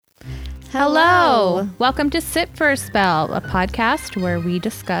Hello! Welcome to Sit for a Spell, a podcast where we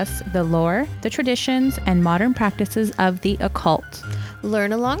discuss the lore, the traditions, and modern practices of the occult.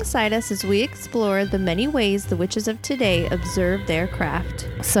 Learn alongside us as we explore the many ways the witches of today observe their craft.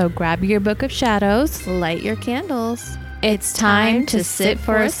 So grab your book of shadows. Light your candles. It's time to sit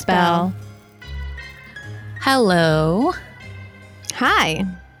for a spell. Hello. Hi.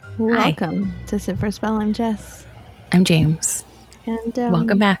 Welcome to Sit for a Spell. I'm Jess. I'm James. And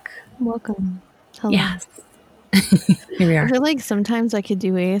welcome back. Welcome. Hello. Yes. Here we are. I feel like sometimes I could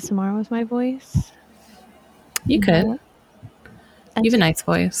do ASMR with my voice. You could. I You have a nice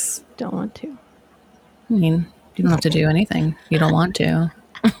voice. don't want to. I mean, you don't have to do anything. You don't want to.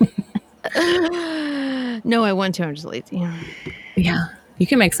 No, I want to. I'm just lazy. Yeah. You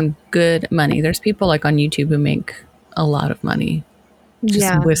can make some good money. There's people like on YouTube who make a lot of money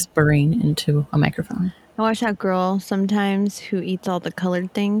just whispering into a microphone. I watch that girl sometimes who eats all the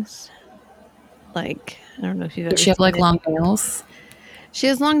colored things. Like, I don't know if you've ever Does she have seen like it. long nails? She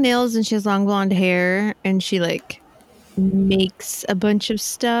has long nails and she has long blonde hair, and she like makes a bunch of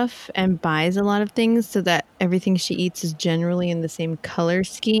stuff and buys a lot of things so that everything she eats is generally in the same color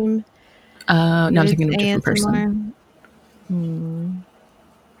scheme. No, I'm thinking of a different ASMR. person.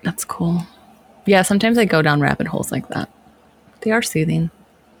 That's cool. Yeah, sometimes I go down rabbit holes like that. They are soothing.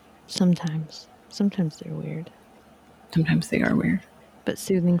 Sometimes they're weird, Sometimes they are weird. but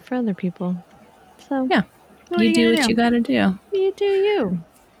soothing for other people. So Yeah. You do what you gotta do. You do you.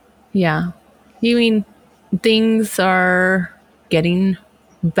 Yeah. You mean things are getting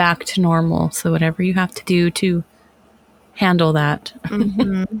back to normal. So whatever you have to do to handle that,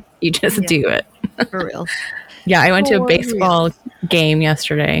 you just do it. For real. Yeah, I went to a For baseball game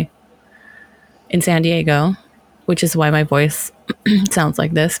yesterday in San Diego, which is why my voice sounds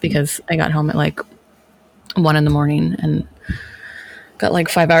like this, because I got home at like 1 a.m. and got like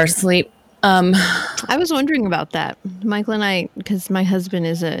 5 hours of sleep. I was wondering about that. Michael and I, because my husband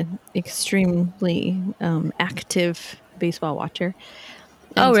is a extremely active baseball watcher.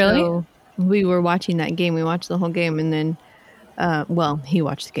 Oh, really? So we were watching that game. We watched the whole game, and then, he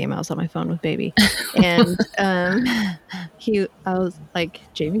watched the game. I was on my phone with baby, and I was like,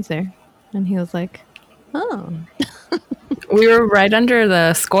 "Jamie's there," and he was like, "Oh, We were right under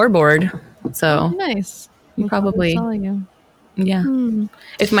the scoreboard, so nice." you probably, Saw you. yeah.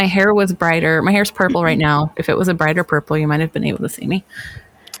 If my hair was brighter, my hair's purple right now. If it was a brighter purple, you might have been able to see me.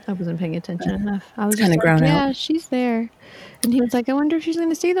 I wasn't paying attention enough. I was kinda just like, grown out. yeah, she's there. And he was like, I wonder if she's going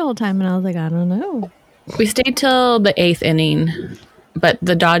to stay the whole time. And I was like, I don't know. We stayed till the 8th inning, but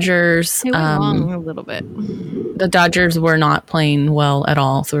the Dodgers, It went long a little bit. the Dodgers were not playing well at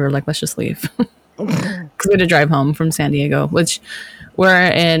all. So we were like, let's just leave. Because we had to drive home from San Diego, which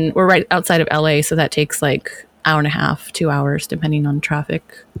we're right outside of LA. So that takes like hour and a half, 2 hours, depending on traffic.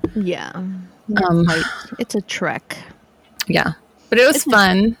 Yeah. It's a trek. Yeah. But it was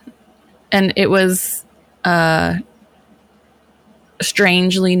fun. And it was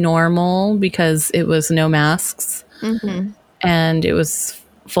strangely normal because it was no masks and it was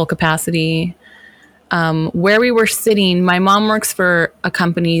full capacity. Where we were sitting, my mom works for a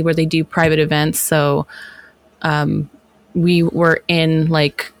company where they do private events. So we were in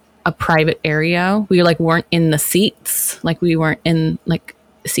like a private area. We like weren't in the seats. Like we weren't in like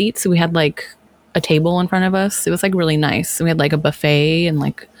seats. So we had like a table in front of us. It was like really nice. And we had like a buffet and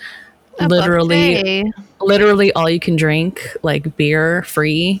like literally all you can drink, like beer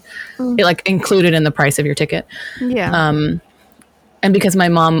free. It like included in the price of your ticket. Yeah. And because my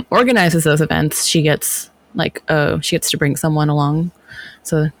mom organizes those events, she gets to bring someone along.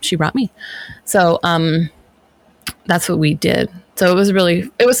 So she brought me. So that's what we did. So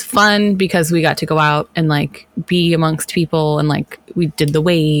it was fun because we got to go out and like be amongst people, and like we did the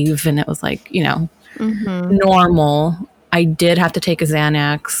wave, and it was like, normal. I did have to take a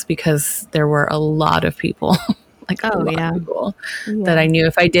Xanax because there were a lot of people, like a lot of people that I knew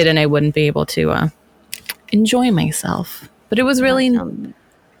if I didn't, I wouldn't be able to enjoy myself. But it was really, I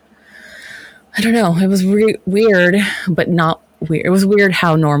don't know. It was weird, but not weird. It was weird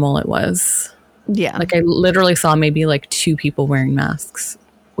how normal it was. Yeah. Like I literally saw maybe like 2 people wearing masks,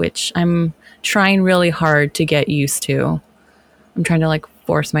 which I'm trying really hard to get used to. I'm trying to like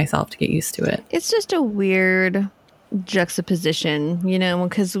force myself to get used to it. It's just a weird juxtaposition,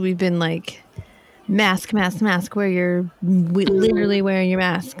 because we've been like mask, where you're literally wearing your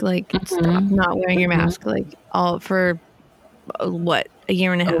mask, like stop not wearing your mask, like all for a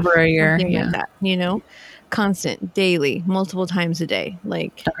year and a half, over a year, like that, constant, daily, multiple times a day,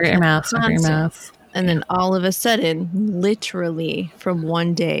 like wear your mask. And then all of a sudden, literally from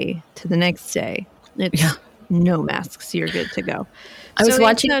one day to the next day, it's no masks, you're good to go. I was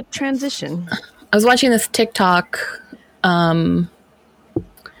watching a transition. I was watching this TikTok.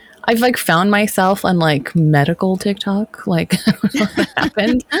 I've like found myself on like medical TikTok. Like I don't know what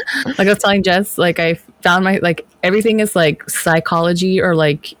happened. Like I was telling Jess, like I found my like everything is like psychology or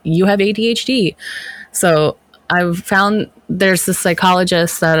like you have ADHD. So I've found there's this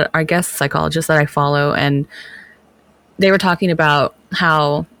psychologist that I follow, and they were talking about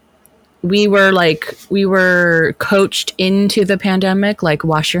how we were coached into the pandemic, like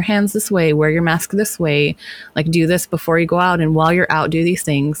wash your hands this way, wear your mask this way, like do this before you go out, and while you're out do these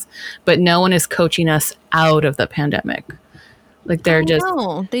things, but no one is coaching us out of the pandemic. Like they just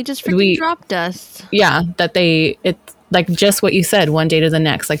freaking dropped us. Yeah, it's like just what you said, one day to the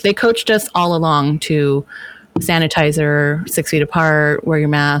next. Like they coached us all along to sanitizer, 6 feet apart, wear your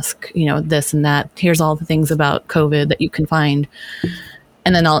mask, this and that, here's all the things about COVID that you can find.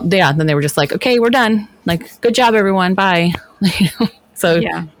 And then then they were just like, okay, we're done. Like, good job, everyone. Bye. So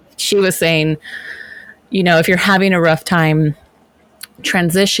yeah. She was saying, if you're having a rough time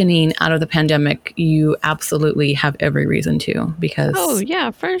transitioning out of the pandemic, you absolutely have every reason to, because oh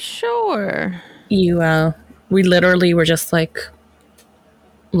yeah, for sure. We literally were just like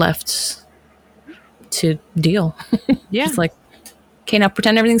left to deal. Yeah. Just like, okay, now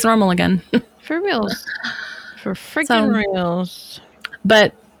pretend everything's normal again. For reals. For freaking reals.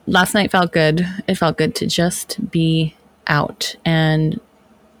 But last night felt good. It felt good to just be out. And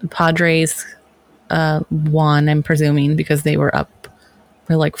Padres won, I'm presuming, because they were up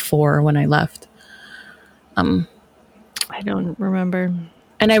for like 4 when I left. I don't remember.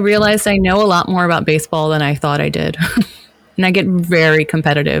 And I realized I know a lot more about baseball than I thought I did. And I get very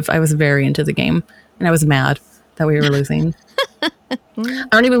competitive. I was very into the game. And I was mad that we were losing. I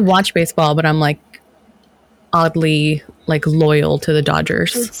don't even watch baseball, but I'm like oddly like loyal to the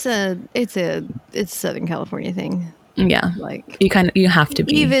Dodgers. It's a Southern California thing. Yeah, like you have to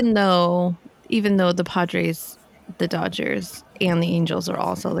be. Even though the Padres, the Dodgers, and the Angels are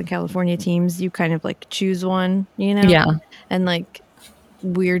all Southern California teams, you kind of like choose one, Yeah, and like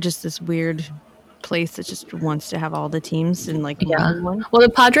we're just this weird place that just wants to have all the teams in like one. Well, the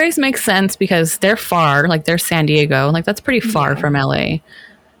Padres make sense because they're far, like they're San Diego, like that's pretty far from LA.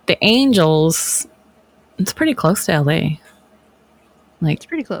 The Angels, it's pretty close to LA. Like it's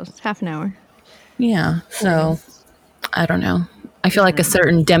pretty close, half an hour. Yeah, so I don't know. I feel like a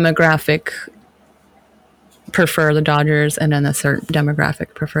certain demographic prefer the Dodgers, and then a certain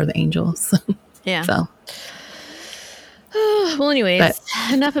demographic prefer the Angels. Yeah. So. Well, anyways,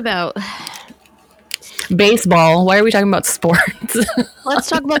 enough about baseball. Why are we talking about sports? Let's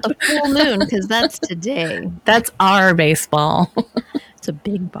talk about the full moon, because that's today. That's our baseball. It's a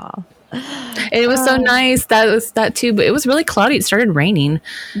big ball. It was so nice. That was that too, but it was really cloudy. It started raining.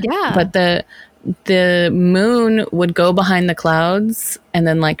 Yeah. But the moon would go behind the clouds and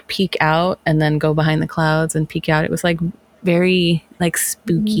then like peek out and then go behind the clouds and peek out. It was like very like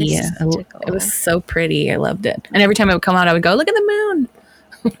spooky. It was so pretty. I loved it. And every time it would come out, I would go, look at the moon.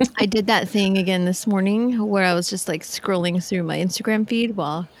 I did that thing again this morning where I was just like scrolling through my Instagram feed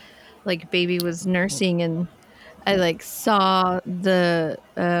while like baby was nursing, and I like saw the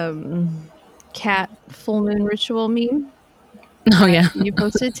cat full moon ritual meme. Oh yeah, you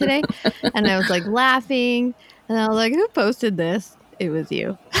posted today, and I was like laughing, and I was like, "Who posted this?" It was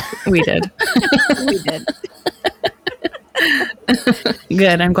you. We did. We did.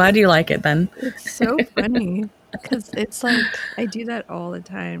 Good. I'm glad you like it then. It's so funny because it's like I do that all the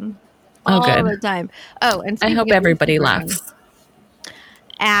time. All the time. Oh, and I hope everybody laughs.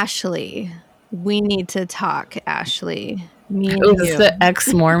 Ashley, we need to talk, Ashley. Me and you. The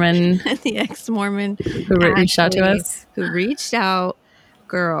ex-Mormon. The ex-Mormon who reached out to us. Who reached out.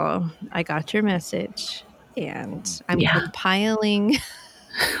 Girl, I got your message, and I'm compiling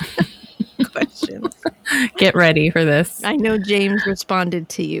questions. Get ready for this. I know James responded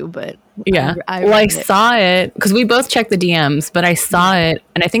to you, but I saw it because we both checked the DMs, but I saw it,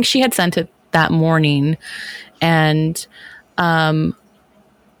 and I think she had sent it that morning, and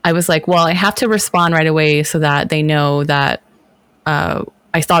I was like, well, I have to respond right away so that they know that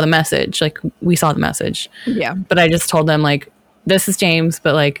I saw the message. Like, we saw the message. Yeah. But I just told them, like, this is James,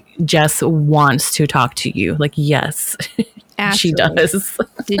 but, like, Jess wants to talk to you. Like, yes, she does.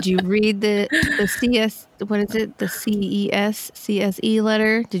 Did you read the CS, what is it? The CSE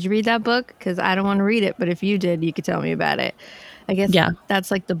letter? Did you read that book? Because I don't want to read it, but if you did, you could tell me about it. I guess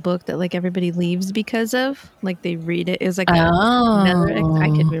that's like the book that like everybody leaves because of, like they read it. It's like another, I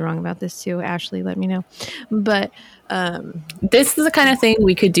could be wrong about this too. Ashley, let me know. But this is the kind of thing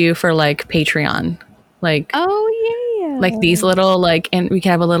we could do for like Patreon. Like, oh yeah, like these little like, and we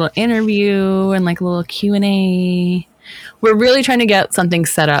could have a little interview and like a little Q&A. we're really trying to get something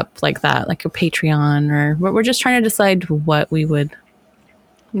set up like that, like a Patreon, or we're just trying to decide what we would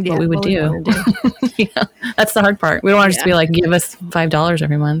do. Yeah, that's the hard part. We don't want to just be like, give us $5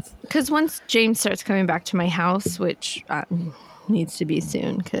 every month. Because once James starts coming back to my house, which needs to be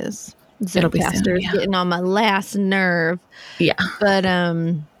soon, because Zencastr is getting on my last nerve. Yeah, but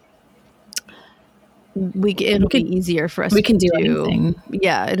it'll be easier for us. We can do anything.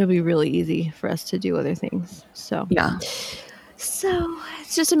 Yeah, it'll be really easy for us to do other things. So yeah, so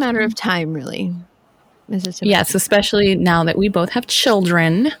it's just a matter of time, really. Yes, especially now that we both have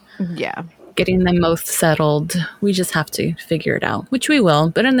children. Yeah. Getting them both settled. We just have to figure it out, which we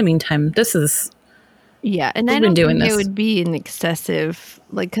will. But in the meantime, this is... Yeah, and I don't think it would be an excessive...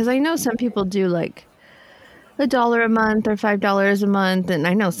 Like, because I know some people do, like, $1 a month or $5 a month. And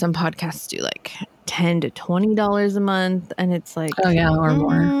I know some podcasts do, like, $10 to $20 a month. And it's like... Oh, yeah, or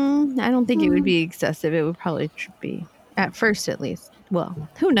more. I don't think it would be excessive. It would probably be, at first at least. Well,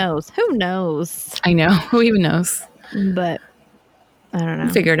 who knows? Who knows? I know. Who even knows? But I don't know.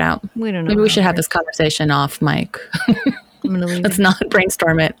 We'll figure it out. We don't know. Maybe we should have this conversation off mic. I'm gonna leave Let's not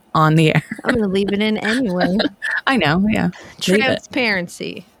brainstorm it on the air. I'm going to leave it in anyway. I know. Yeah.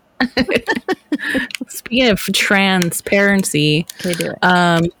 Transparency. Speaking of transparency, okay, do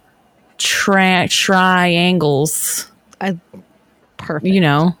it. Triangles. Perfect. You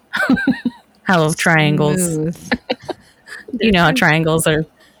know how triangles. You know how triangles are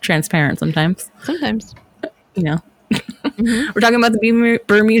transparent sometimes. Sometimes. You know. We're talking about the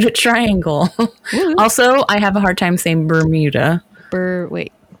Bermuda Triangle. Also, I have a hard time saying Bermuda.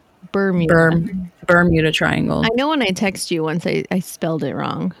 Bermuda. Bermuda Triangle. I know when I text you once I spelled it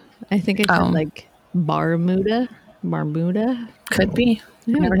wrong. I think I said like Barmuda. Could be.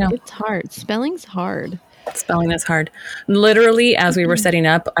 You never know. It's hard. Spelling's hard. Spelling is hard. Literally, as we were setting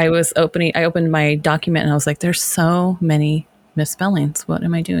up, I opened my document and I was like, there's so many misspellings. What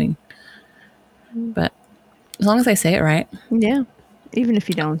am I doing? But as long as I say it right. Yeah. Even if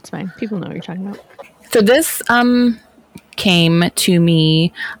you don't, it's fine. People know what you're talking about. So this came to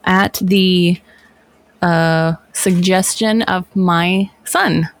me at the suggestion of my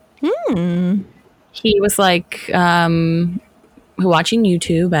son. He was like watching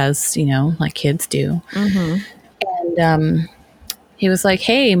YouTube, as you know, like kids do. And he was like,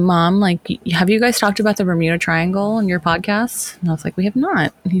 hey mom, like, have you guys talked about the Bermuda Triangle on your podcast? And I was like, we have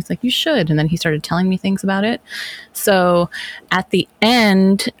not. And he's like, you should. And then he started telling me things about it. So at the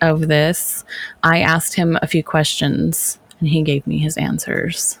end of this, I asked him a few questions and he gave me his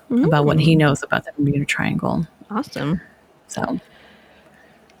answers about what he knows about the Bermuda Triangle. Awesome. So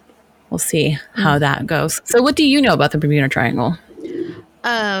we'll see how that goes. So what do you know about the Bermuda Triangle?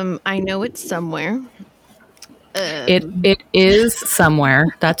 I know it's somewhere. It is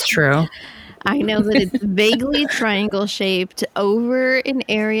somewhere. That's true. I know that it's vaguely triangle shaped over an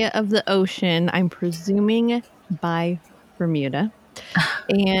area of the ocean. I'm presuming by Bermuda.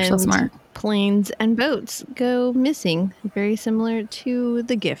 And so smart. Planes and boats go missing. Very similar to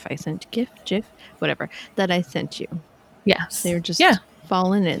the GIF I sent. GIF, whatever, that I sent you. Yes. They're just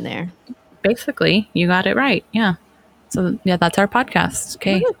falling in there. Basically, you got it right. Yeah. So yeah, that's our podcast.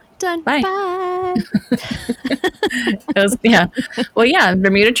 Okay. Woo-hoo. Done. Bye. Well, yeah,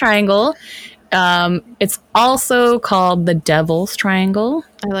 Bermuda Triangle. It's also called the Devil's Triangle.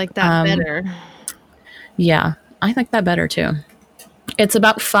 I like that better. Yeah, I like that better too. It's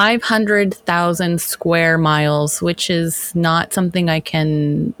about 500,000 square miles, which is not something I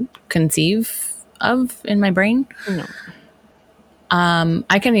can conceive of in my brain. No.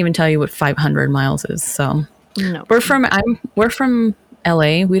 I can't even tell you what 500 miles is. So no. We're from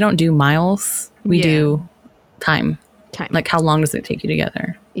LA. We don't do miles. We do time. Like, how long does it take you to get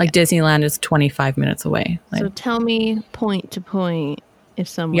there? Like, Disneyland is 25 minutes away. Like, so tell me point to point if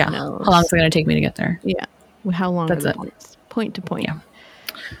someone knows. How long is it going to take me to get there? Yeah. How long That's are the it. points? Point to point. Yeah.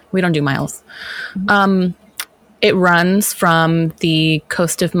 We don't do miles. It runs from the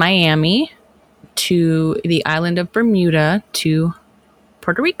coast of Miami to the island of Bermuda to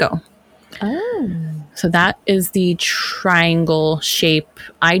Puerto Rico. Oh. So that is the triangle shape.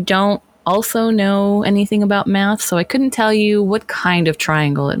 I don't also know anything about math, so I couldn't tell you what kind of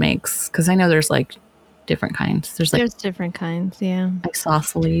triangle it makes, because I know there's like different kinds. There's different kinds, yeah.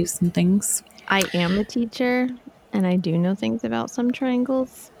 Isosceles and things. I am a teacher, and I do know things about some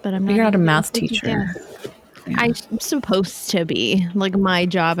triangles, but You're not a math teacher. Yeah. I'm supposed to be. Like, my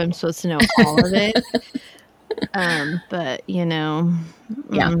job, I'm supposed to know all of it. But, you know.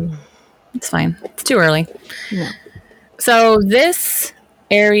 Yeah. It's fine. It's too early. No. So this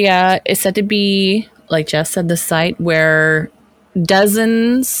area is said to be, like Jess said, the site where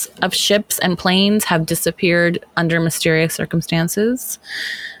dozens of ships and planes have disappeared under mysterious circumstances.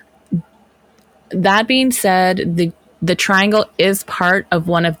 That being said, the triangle is part of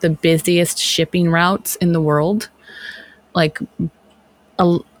one of the busiest shipping routes in the world. Like,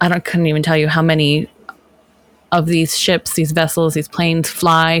 couldn't even tell you how many of these ships, these vessels, these planes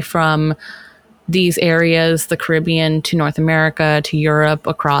fly from these areas, the Caribbean to North America to Europe,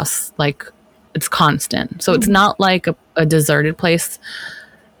 across, like, it's constant. So it's not like a deserted place.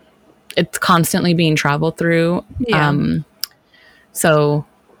 It's constantly being traveled through. Yeah. So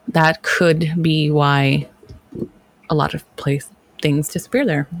that could be why a lot of things disappear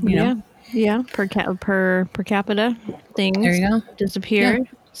there, you know? Yeah. Per capita things. There you go. Disappear. Yeah.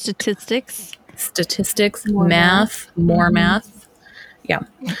 Statistics, More math. Yeah.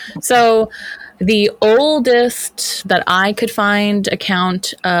 So the oldest that I could find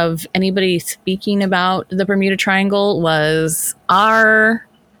account of anybody speaking about the Bermuda Triangle was our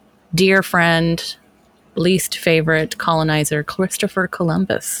dear friend, least favorite colonizer, Christopher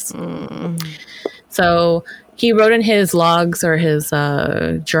Columbus. So he wrote in his logs, or his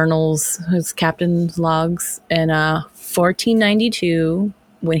journals, his captain's logs, in 1492,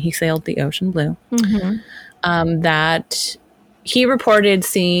 when he sailed the ocean blue, that he reported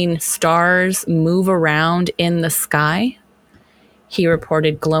seeing stars move around in the sky. He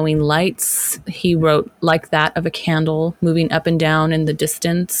reported glowing lights. He wrote like that of a candle moving up and down in the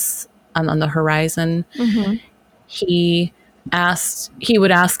distance on the horizon. He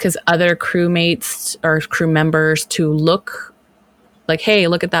would ask his other crewmates or crew members to look, like, hey,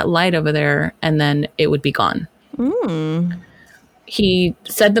 look at that light over there, and then it would be gone. He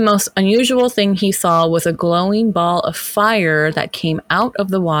said the most unusual thing he saw was a glowing ball of fire that came out of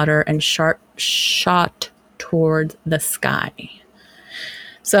the water and shot toward the sky.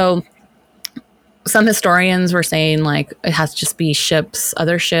 So some historians were saying, like, it has to just be ships,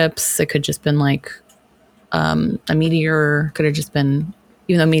 other ships. It could just been like a meteor. Could have just been,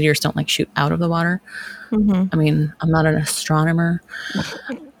 even though meteors don't, like, shoot out of the water. I mean, I'm not an astronomer.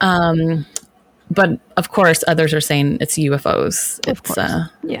 But of course, others are saying it's UFOs.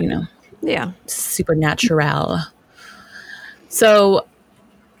 You know, supernatural. So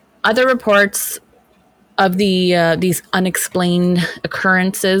other reports of these unexplained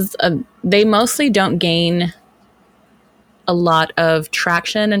occurrences, they mostly don't gain a lot of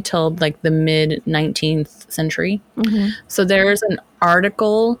traction until, like, the mid 19th century. So there's an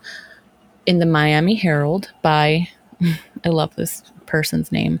article in the Miami Herald by, I love this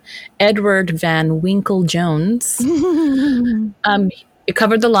person's name, Edward Van Winkle Jones. It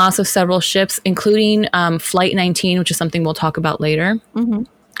covered the loss of several ships, including Flight 19, which is something we'll talk about later.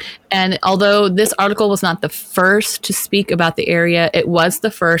 And although this article was not the first to speak about the area, it was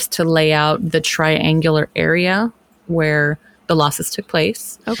the first to lay out the triangular area where the losses took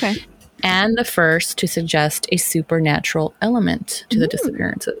place. Okay. And the first to suggest a supernatural element to the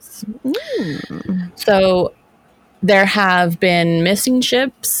disappearances. So there have been missing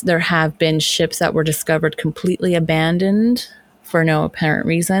ships. There have been ships that were discovered completely abandoned for no apparent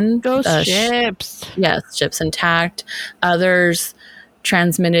reason. Ghost ships. Yes, ships intact. Others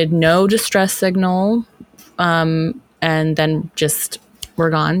transmitted no distress signal, and then just were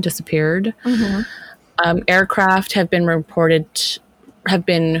gone, disappeared. Aircraft have reported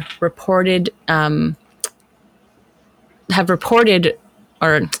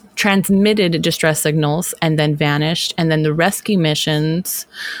or transmitted distress signals and then vanished. And then the rescue missions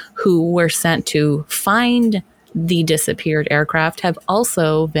who were sent to find the disappeared aircraft have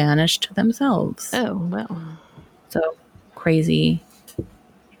also vanished themselves. Oh, well. So crazy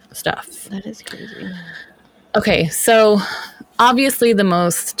stuff. That is crazy. Okay, so obviously the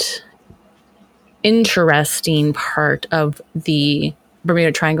most interesting part of the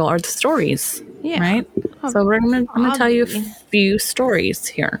Bermuda Triangle are the stories. Yeah. Right? So I'm going to tell you a few stories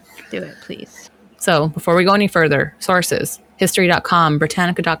here. Do it, please. So before we go any further, sources: history.com,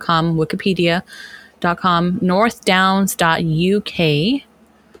 Britannica.com, Wikipedia.com, northdowns.uk,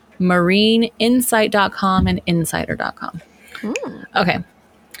 marineinsight.com, and insider.com. Okay.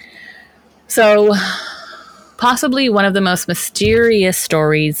 So possibly one of the most mysterious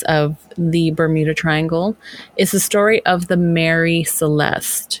stories of the Bermuda Triangle is the story of the Mary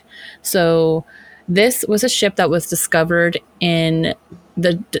Celeste. So this was a ship that was discovered in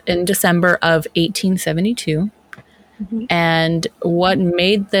December of 1872. And what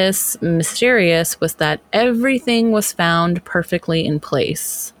made this mysterious was that everything was found perfectly in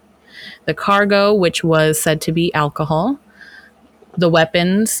place. The cargo, which was said to be alcohol, the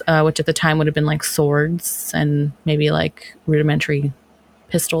weapons, which at the time would have been like swords and maybe like rudimentary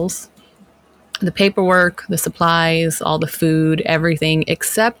pistols, the paperwork, the supplies, all the food, everything,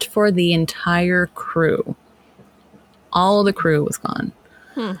 except for the entire crew. All the crew was gone.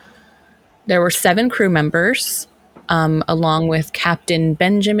 There were 7 crew members, along with Captain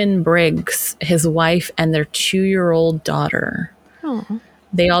Benjamin Briggs, his wife, and their 2-year-old daughter. Oh.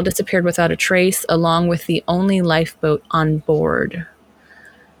 They all disappeared without a trace, along with the only lifeboat on board.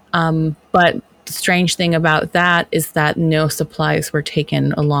 But the strange thing about that is that no supplies were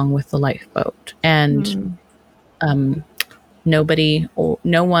taken along with the lifeboat. And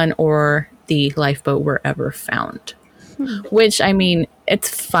no one or the lifeboat were ever found. Which, I mean, it's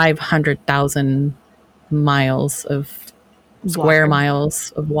 500,000 miles of square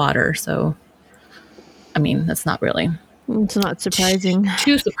miles of water. So, I mean, that's not really... It's not surprising.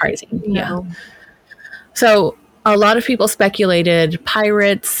 Too surprising. No. Yeah. So a lot of people speculated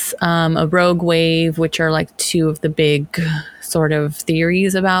pirates, a rogue wave, which are like 2 of the big sort of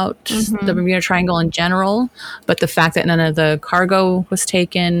theories about the Bermuda Triangle in general. But the fact that none of the cargo was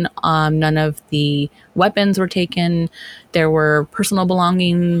taken, none of the weapons were taken, there were personal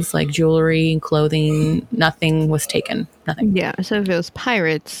belongings like jewelry, clothing, nothing was taken. Nothing. Yeah. So if it was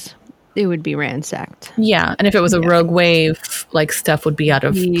pirates, it would be ransacked. Yeah, and if it was a rogue wave, like stuff would be out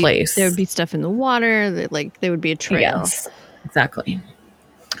of place. There would be stuff in the water. That there would be a trail. Yes, exactly.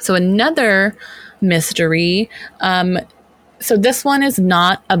 So another mystery. So this one is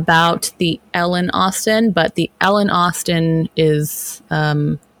not about the Ellen Austin, but the Ellen Austin is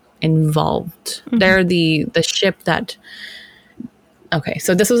involved. They're the ship that... Okay,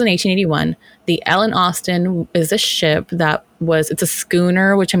 so this was in 1881. The Ellen Austin is a ship that it's a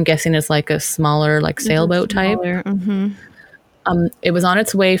schooner, which I'm guessing is like a smaller, like sailboat type. It was on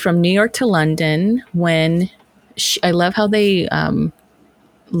its way from New York to London when I love how they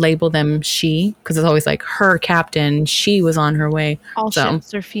label them she, because it's always like her captain. She was on her way. All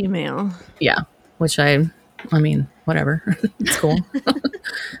ships are female. Yeah, which I mean, whatever. It's cool.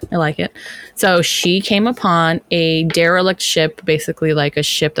 I like it. So she came upon a derelict ship, basically like a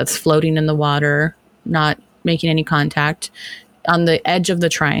ship that's floating in the water, not making any contact, on the edge of the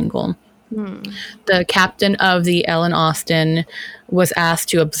triangle. The captain of the Ellen Austin was asked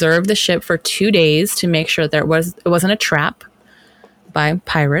to observe the ship for 2 days to make sure that it wasn't a trap by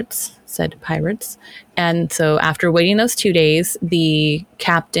pirates, said pirates. And so after waiting those 2 days, the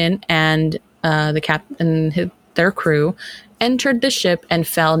captain and their crew entered the ship and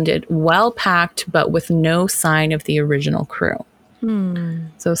found it well packed, but with no sign of the original crew.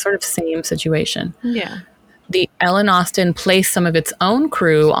 So sort of same situation. Yeah. The Ellen Austin placed some of its own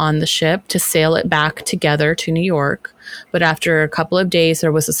crew on the ship to sail it back together to New York. But after a couple of days,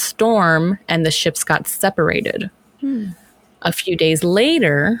 there was a storm and the ships got separated. A few days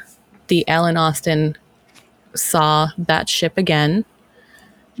later, the Ellen Austin saw that ship again.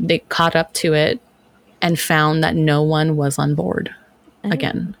 They caught up to it and found that no one was on board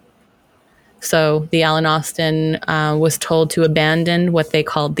again. So the Ellen Austin was told to abandon what they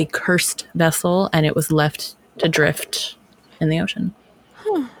called the cursed vessel, and it was left to drift in the ocean.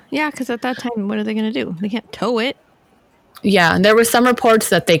 Yeah, because at that time, what are they going to do? They can't tow it. Yeah, and there were some reports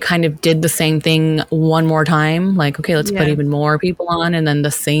that they kind of did the same thing one more time. Like, okay, let's put even more people on, and then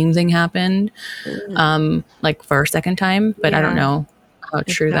the same thing happened, like for a second time. But I don't know how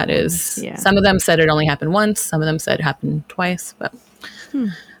true that is. Yeah. Some of them said it only happened once. Some of them said it happened twice. But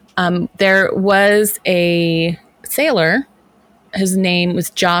there was a sailor. His name was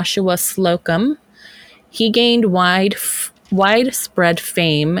Joshua Slocum. He gained widespread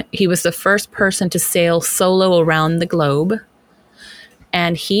fame. He was the first person to sail solo around the globe.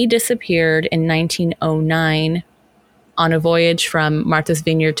 And he disappeared in 1909 on a voyage from Martha's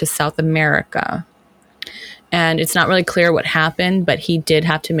Vineyard to South America. And it's not really clear what happened, but he did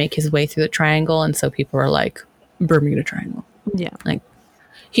have to make his way through the triangle. And so people are like, Bermuda Triangle. Yeah. Like,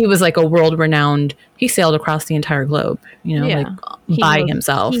 he was like a world-renowned, he sailed across the entire globe, like by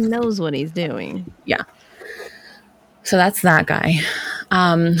himself. He knows what he's doing. Yeah. So that's that guy.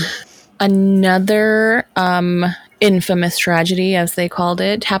 Another infamous tragedy, as they called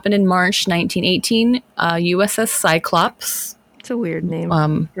it, happened in March 1918. USS Cyclops. It's a weird name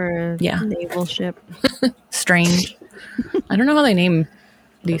for a naval ship. Strange. I don't know how they name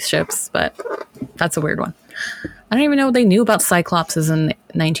these ships, but that's a weird one. I don't even know they knew about Cyclopses in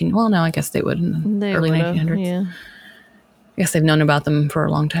Well, no, I guess they would in the early 1900s. Yeah. I guess they've known about them for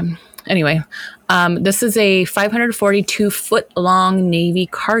a long time. Anyway, this is a 542-foot-long Navy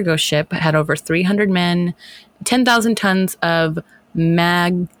cargo ship. It had over 300 men, 10,000 tons of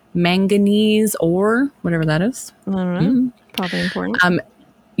manganese ore, whatever that is. I don't know. Probably important.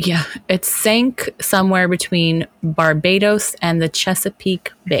 Yeah, it sank somewhere between Barbados and the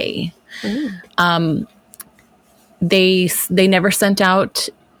Chesapeake Bay. They never sent out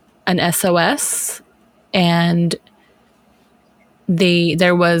an SOS, and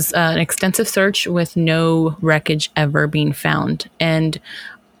there was an extensive search with no wreckage ever being found. And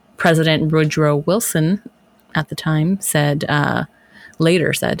President Woodrow Wilson at the time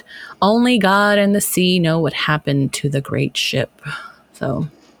later said, "Only God and the sea know what happened to the great ship." So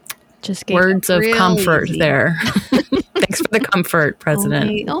just words of comfort easy. There. Thanks for the comfort,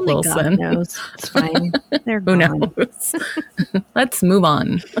 President only Wilson. God knows. It's fine. They're Who gone. knows? Let's move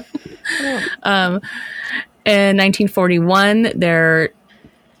on. In 1941,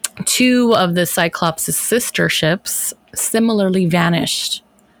 two of the Cyclops' sister ships similarly vanished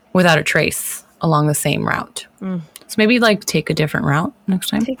without a trace along the same route. So maybe take a different route next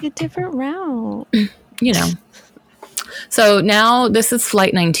time. Take a different route. You know. So now this is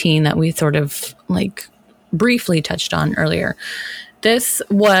Flight 19 that we sort of briefly touched on earlier. This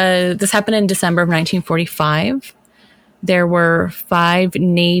happened in December of 1945. There were 5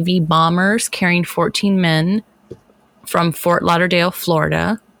 Navy bombers carrying 14 men from Fort Lauderdale,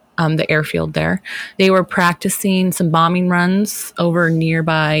 Florida, the airfield there. They were practicing some bombing runs over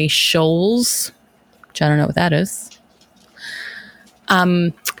nearby shoals, which I don't know what that is.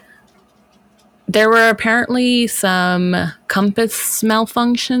 There were apparently some compass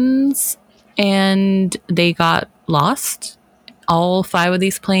malfunctions, and they got lost. All 5 of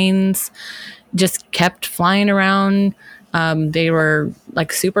these planes just kept flying around. They were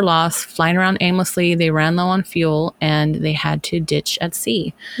super lost, flying around aimlessly. They ran low on fuel, and they had to ditch at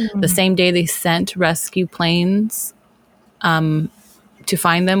sea. The same day, they sent rescue planes to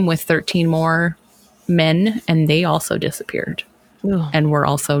find them with 13 more men, and they also disappeared. And were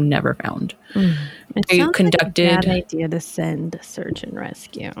also never found. They conducted like a bad idea to send search and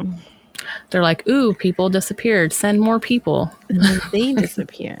rescue. They're like, "Ooh, people disappeared. Send more people." And then they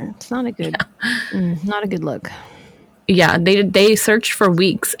disappear. It's not a good, not a good look. Yeah, they searched for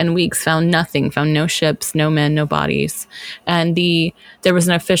weeks and weeks, found nothing, found no ships, no men, no bodies. And there was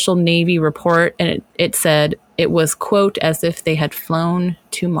an official Navy report, and it said it was, quote, as if they had flown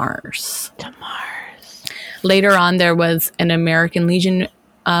to Mars. Later on, there was an American Legion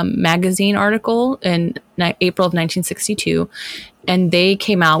magazine article in April of 1962, and they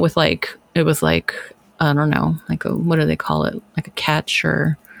came out with it was I don't know, what do they call it? Like a catch,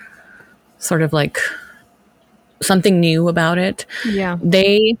 or sort of something new about it. Yeah.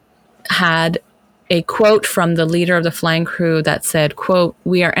 They had a quote from the leader of the flying crew that said, quote,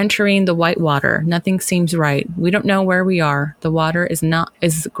 "We are entering the white water. Nothing seems right. We don't know where we are. The water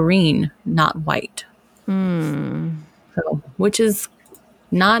is green, not white." So, which is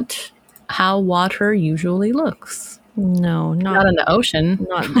not how water usually looks. No, not in the ocean.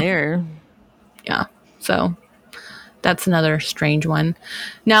 Not there. Yeah. So that's another strange one.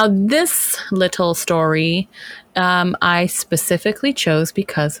 Now, this little story I specifically chose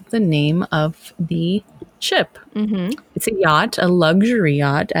because of the name of the ship. It's a yacht, a luxury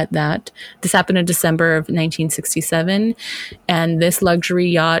yacht at that. This happened in December of 1967. And this luxury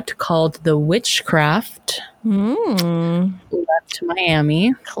yacht, called the Witchcraft, left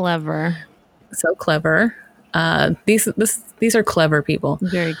Miami. Clever. So clever. These are clever people.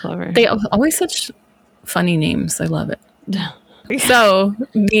 Very clever. They always such funny names. I love it. So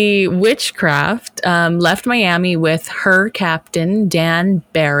the Witchcraft left Miami with her captain, Dan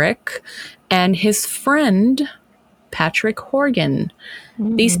Barrick, and his friend, Patrick Horgan.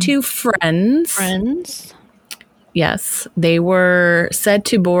 These two friends? Yes. They were said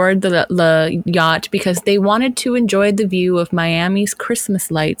to board the yacht because they wanted to enjoy the view of Miami's Christmas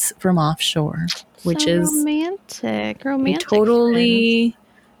lights from offshore, which is romantic. A totally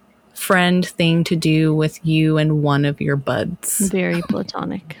friend thing to do with you and one of your buds. Very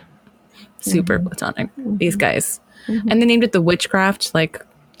platonic. Super platonic. These guys. And they named it the Witchcraft.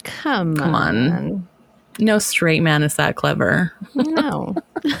 Come on. No straight man is that clever. No.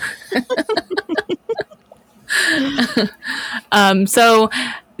 So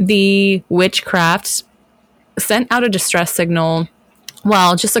the Witchcraft sent out a distress signal,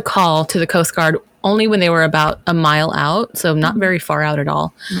 just a call to the Coast Guard, only when they were about a mile out, so not very far out at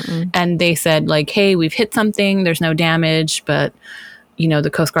all. And they said, hey, we've hit something, there's no damage, but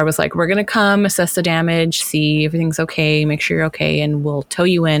the Coast Guard was like, we're going to come assess the damage, see everything's okay, make sure you're okay, and we'll tow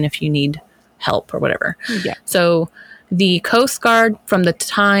you in if you need help or whatever. Yeah. So the Coast Guard, from the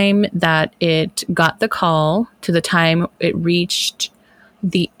time that it got the call to the time it reached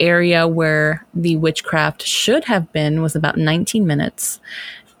the area where the Witchcraft should have been, was about 19 minutes.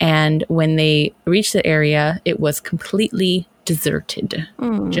 And when they reached the area, it was completely deserted,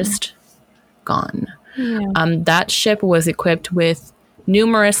 just gone. Yeah. That ship was equipped with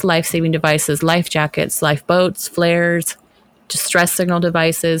numerous life-saving devices, life jackets, lifeboats, flares, distress signal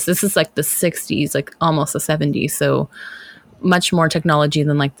devices. This is like the 60s, like almost the 70s. So much more technology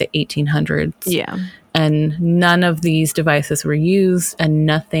than like the 1800s. Yeah. And none of these devices were used, and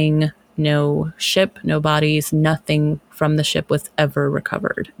nothing, no ship, no bodies, nothing from the ship was ever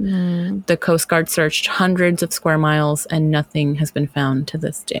recovered. The Coast Guard searched hundreds of square miles, and nothing has been found to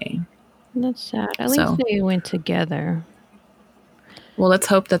this day. That's sad. At least they went together. Well, let's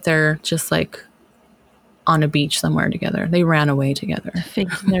hope that they're just like on a beach somewhere together. They ran away together.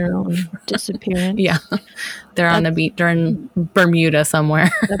 Faked their own disappearance. Yeah. They're on the beach. They're in Bermuda somewhere.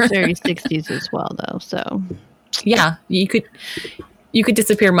 That's very 60s as well, though. So yeah, you could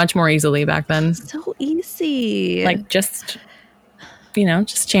disappear much more easily back then. So easy. Like just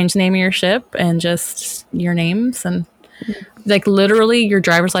change the name of your ship and just your names, and like literally your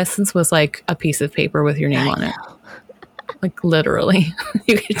driver's license was like a piece of paper with your name on it. Like literally,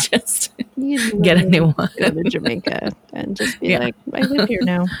 you could just get a new one. Go to Jamaica and just be like, I live here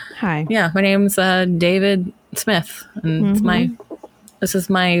now. Hi. Yeah, my name's David Smith, and this is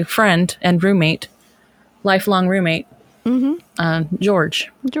my friend and roommate, lifelong roommate,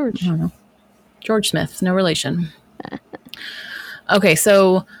 George. I don't know. George Smith, no relation. Okay,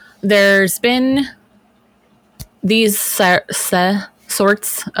 so there's been these sorts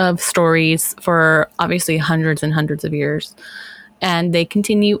of stories for obviously hundreds and hundreds of years, and they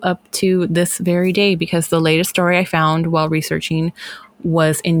continue up to this very day, because the latest story I found while researching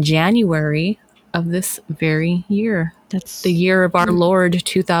was in January of this very year. That's the year of our Lord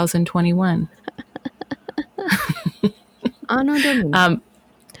 2021. Anno Domini.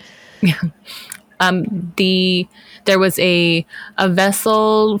 There was a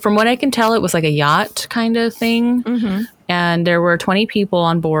vessel, from what I can tell, it was like a yacht kind of thing. And there were 20 people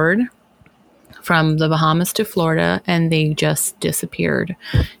on board from the Bahamas to Florida, and they just disappeared.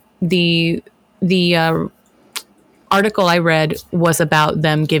 The article I read was about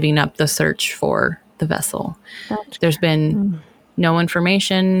them giving up the search for the vessel. There's been no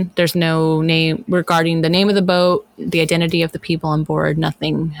information. There's no name regarding the name of the boat, the identity of the people on board.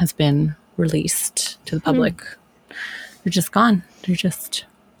 Nothing has been released to the public. They're just gone.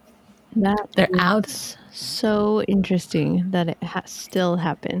 They're out. So interesting that it still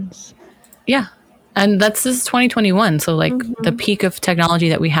happens. Yeah. And this is 2021. So like the peak of technology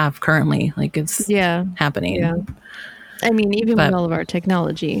that we have currently, like it's happening. Yeah. I mean, even with all of our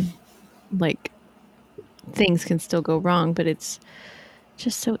technology, like things can still go wrong, but it's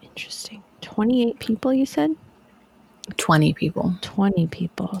just so interesting. 28 people, you said? 20 people. 20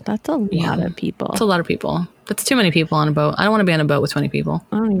 people. That's a lot of people. That's a lot of people. That's too many people on a boat. I don't want to be on a boat with 20 people.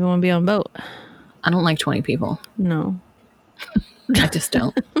 I don't even want to be on a boat. I don't like 20 people. No. I just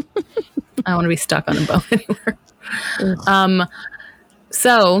don't. I want to be stuck on a boat anymore.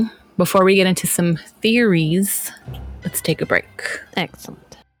 So before we get into some theories, let's take a break.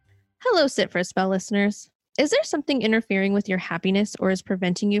 Excellent. Hello, Sit for a Spell listeners. Is there something interfering with your happiness or is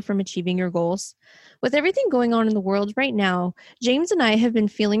preventing you from achieving your goals? With everything going on in the world right now, James and I have been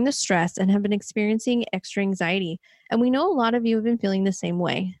feeling the stress and have been experiencing extra anxiety. And we know a lot of you have been feeling the same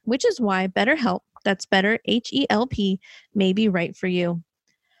way, which is why BetterHelp, that's better, H-E-L-P, may be right for you.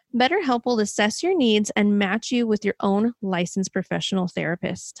 BetterHelp will assess your needs and match you with your own licensed professional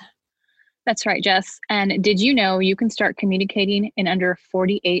therapist. That's right, Jess. And did you know you can start communicating in under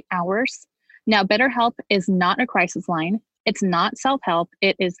 48 hours? Now, BetterHelp is not a crisis line. It's not self-help.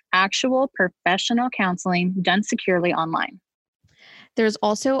 It is actual professional counseling done securely online. There's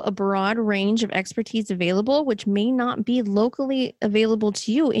also a broad range of expertise available, which may not be locally available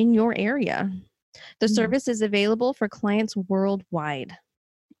to you in your area. The service is available for clients worldwide.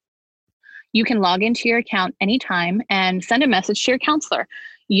 You can log into your account anytime and send a message to your counselor.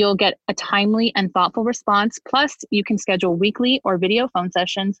 You'll get a timely and thoughtful response. Plus, you can schedule weekly or video phone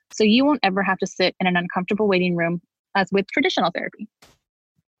sessions, so you won't ever have to sit in an uncomfortable waiting room as with traditional therapy.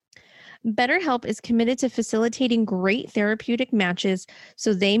 BetterHelp is committed to facilitating great therapeutic matches,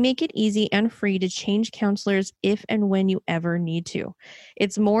 so they make it easy and free to change counselors if and when you ever need to.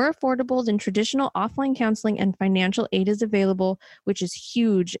 It's more affordable than traditional offline counseling, and financial aid is available, which is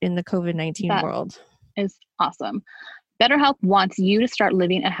huge in the COVID-19 world. Is awesome. BetterHelp wants you to start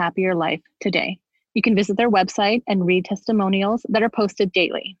living a happier life today. You can visit their website and read testimonials that are posted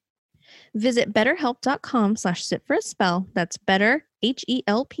daily. Visit betterhelp.com/sitforaspell. That's better,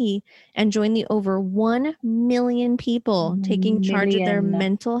 H-E-L-P, and join the over 1 million people taking charge of their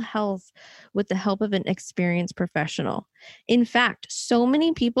mental health with the help of an experienced professional. In fact, so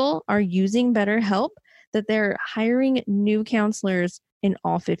many people are using BetterHelp that they're hiring new counselors in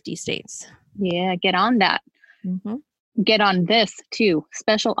all 50 states. Yeah, get on that. Get on this too.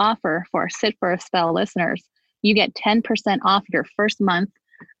 Special offer for Sit for a Spell listeners. You get 10% off your first month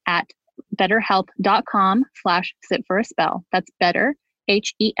at betterhelp.com/sitforaspell. That's better,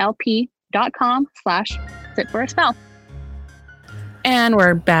 HELP.com/sitforaspell. And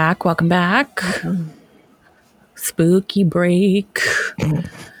we're back. Welcome back. Spooky break. Who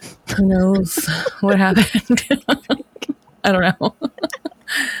knows what happened? I don't know.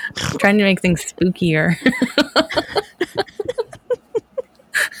 Trying to make things spookier.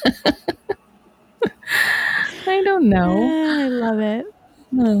 I don't know. I love it.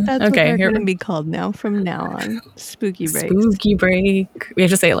 That's what they're going to be called now from now on. Spooky break. Spooky break. We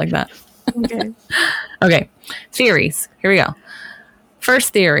have to say it like that. Okay. Okay. Theories. Here we go.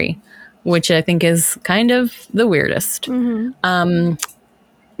 First theory, which I think is kind of the weirdest.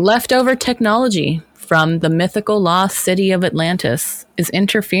 Leftover technology from the mythical lost city of Atlantis is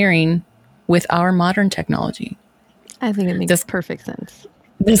interfering with our modern technology. I think it makes perfect sense.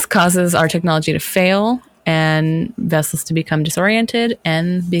 This causes our technology to fail and vessels to become disoriented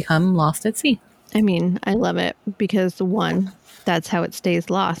and become lost at sea. I mean, I love it because one, that's how it stays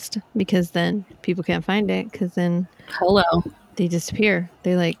lost, because then people can't find it, because then they disappear.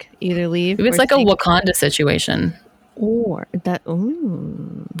 They like either leave. Maybe it's like a Wakanda situation. Or that,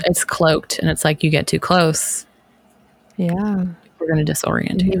 it's cloaked and it's like you get too close. Yeah. We're going to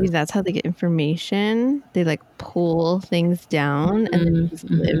disorient you. Maybe that's how they get information. They like pull things down and then just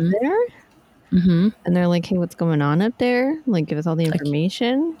live there. And they're like, hey, what's going on up there? Like, give us all the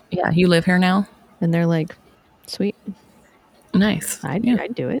information. Yeah, you live here now. And they're like, sweet. Nice.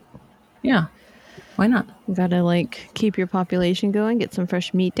 I'd do it. Yeah. Why not? You gotta like keep your population going, get some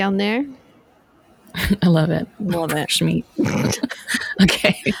fresh meat down there. I love it. Love it. Fresh meat.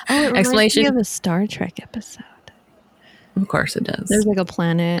 Okay. Oh, it explanation of a Star Trek episode. Of course it does. There's like a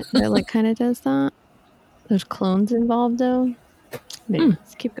planet that like kind of does that. There's clones involved though. Maybe.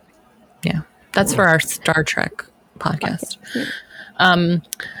 Let's keep going. Yeah. That's for our Star Trek podcast.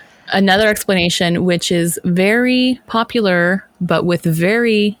 Another explanation, which is very popular, but with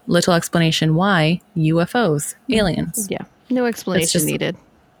very little explanation why, UFOs, aliens. Yeah. No explanation needed.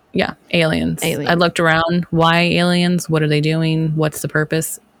 Yeah. Aliens. I looked around. Why aliens? What are they doing? What's the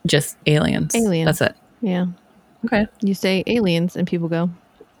purpose? Just aliens. Aliens. That's it. Yeah. Okay. You say aliens and people go,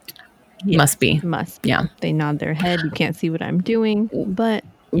 yes, must be. Yeah. They nod their head. You can't see what I'm doing, but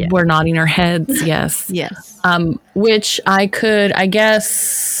yeah. We're nodding our heads. Yes. Yes. Which I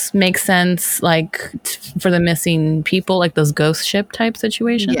guess make sense, like for the missing people, like those ghost ship type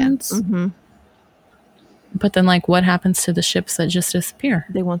situations. Yeah. Mm-hmm. But then, like, what happens to the ships that just disappear?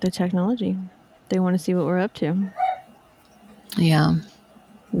 They want the technology. They want to see what we're up to. Yeah.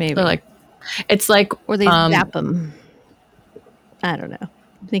 Maybe. They're like, it's like, or they zap them. I don't know.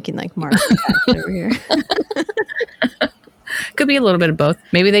 I'm thinking like Mark over here. Could be a little bit of both.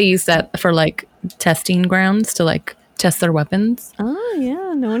 Maybe they use that for like testing grounds to like test their weapons. Oh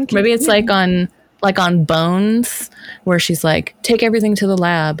yeah, no one can. Maybe it's like on Bones, where she's like, take everything to the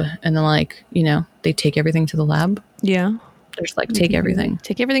lab, and then like, you know, they take everything to the lab. Yeah, they're just like, take everything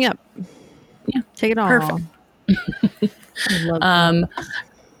up. Yeah, take it all. Perfect. I love that.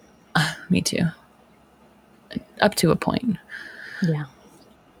 Me too. Up to a point. Yeah.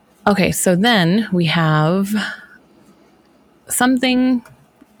 Okay, so then we have something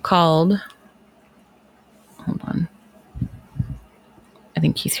called, hold on. I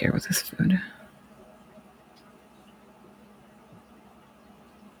think he's here with his food.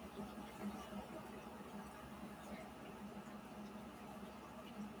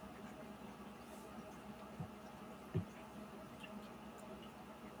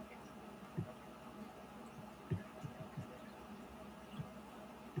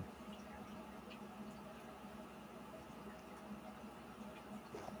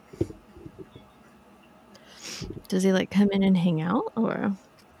 Does he like come in and hang out, or?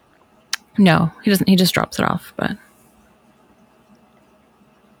 No, he doesn't. He just drops it off, but.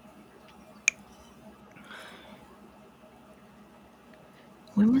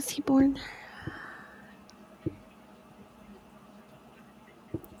 When was he born?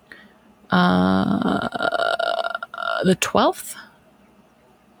 The 12th?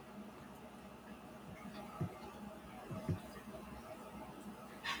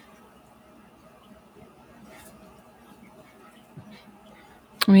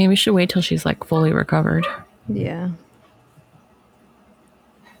 I mean, we should wait till she's like fully recovered. Yeah.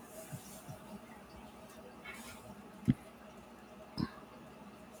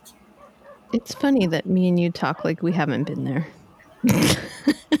 It's funny that me and you talk like we haven't been there.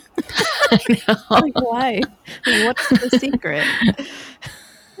 I know. Like, why? What's the secret?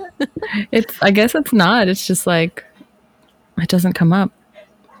 I guess it's not. It's just like, It doesn't come up.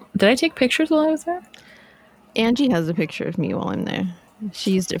 Did I take pictures while I was there? Angie has a picture of me while I'm there.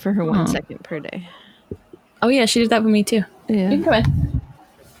 She used it for her 1 second per day. Oh yeah, she did that with me too. Yeah. You can come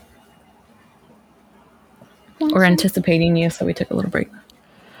in. We're anticipating you, so we took a little break.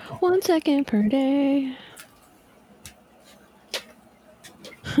 1 second per day.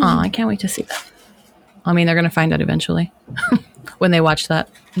 Oh, I can't wait to see that. I mean, they're going to find out eventually when they watch that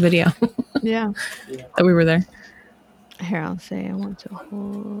video. Yeah. That we were there. Here, I'll say I want to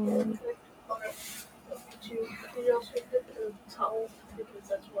hold. Did you also get a towel? Because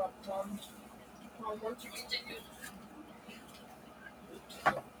that's what Mom wants you to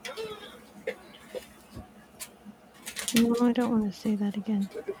do. No, I don't want to say that again.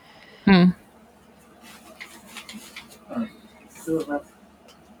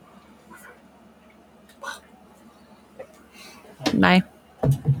 Bye.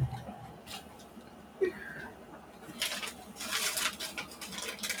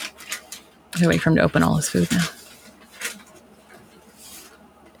 I wait for him to open all his food now.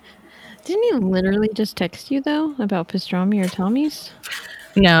 Didn't he literally just text you, though, about pastrami or Tommy's?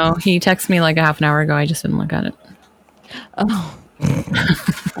 No, he texted me like a half an hour ago. I just didn't look at it. Oh.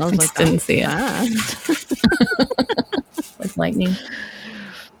 I was like, Didn't see it. Like lightning.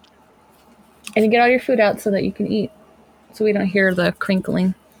 And you get all your food out so that you can eat. So we don't hear the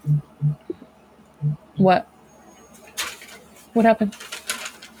crinkling. What? What happened?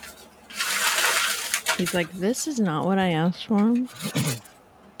 He's like, this is not what I asked for.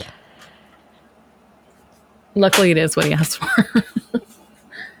 Luckily, it is what he asked for.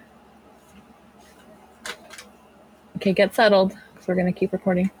 Okay, get settled, because we're going to keep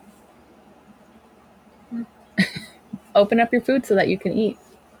recording. Open up your food so that you can eat.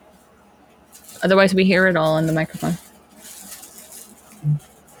 Otherwise, we hear it all on the microphone.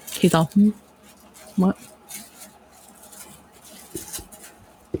 He's all, what?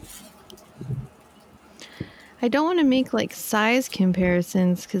 I don't want to make like size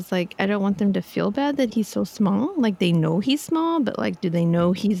comparisons because like I don't want them to feel bad that he's so small. Like they know he's small, but like do they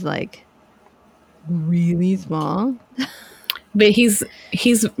know he's like really small? But he's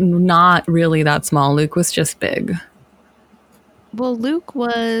not really that small. Luke was just big. Well, Luke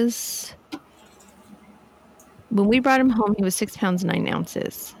was, when we brought him home, he was 6 pounds 9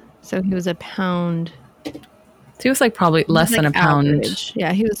 ounces. So he was a pound. So he was like probably less than a pound. Average.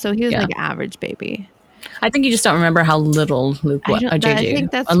 Yeah, he was like average baby. I think you just don't remember how little Luke was. I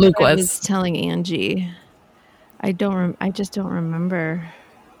think that's Luke what I was. was telling Angie. I just don't remember.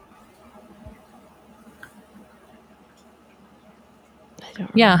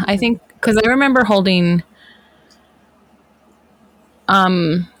 Yeah, I think because I remember holding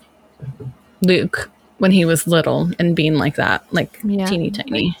Luke when he was little and being like that, like teeny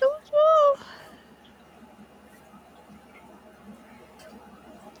tiny. Like, so small.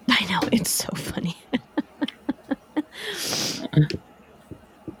 I know, it's so funny.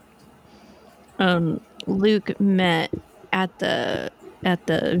 Luke met at the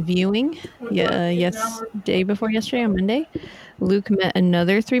viewing day before yesterday on Monday. Luke met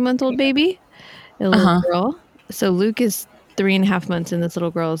another 3-month-old baby, a little girl. So Luke is 3.5 months and this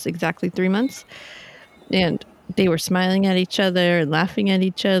little girl is exactly 3 months, and they were smiling at each other and laughing at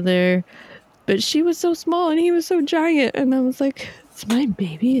each other, but she was so small and he was so giant, and I was like, it's my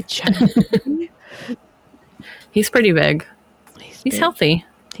baby, a giant baby. He's pretty big. He's healthy.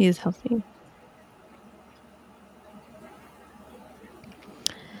 He is healthy.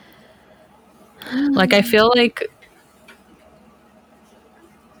 Like I feel like,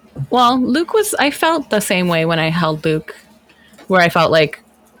 well, Luke was, I felt the same way when I held Luke, where I felt like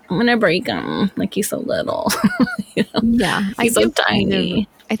I'm gonna break him, like he's so little. You know? Yeah, he's so tiny.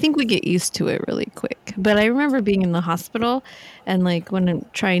 I think we get used to it really quick. But I remember being in the hospital and like when I'm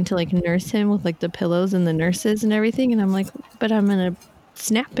trying to like nurse him with like the pillows and the nurses and everything, and I'm like, but I'm gonna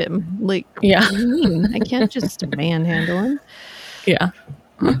snap him. Like, yeah, what do you mean? I can't just manhandle him. Yeah.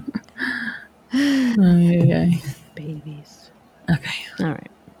 Okay. Babies. Okay. All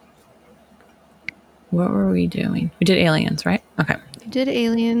right. What were we doing? We did aliens, right? Okay. We did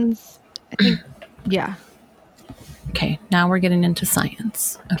aliens. I think. Yeah. Okay. Now we're getting into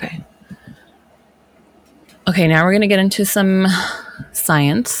science. Okay. Okay. Now we're going to get into some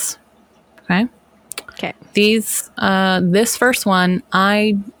science. Okay. Okay. This first one,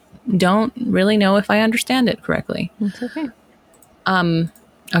 I don't really know if I understand it correctly. That's okay.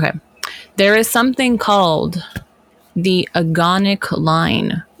 Okay. There is something called the agonic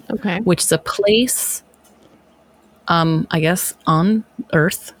line. Okay. Which is a place, I guess, on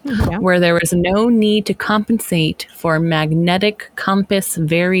Earth, where there is no need to compensate for magnetic compass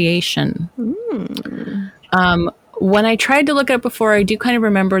variation. when I tried to look it up before, I do kind of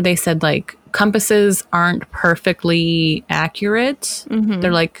remember they said like compasses aren't perfectly accurate.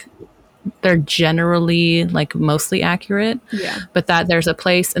 They're generally like mostly accurate. Yeah. But that there's a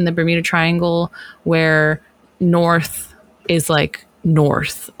place in the Bermuda Triangle where north is like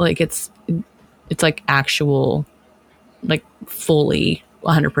north. Like it's like actual, like fully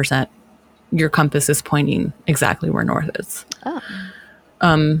 100%. Your compass is pointing exactly where north is. Oh.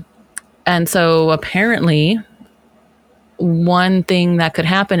 And so apparently one thing that could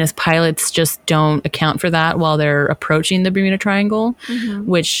happen is pilots just don't account for that while they're approaching the Bermuda Triangle,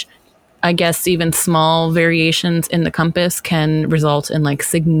 which I guess even small variations in the compass can result in like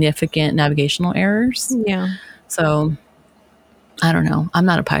significant navigational errors. Yeah. So I don't know. I'm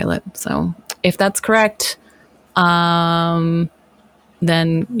not a pilot. So if that's correct, then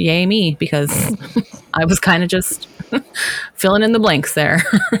yay me, because I was kind of just filling in the blanks there.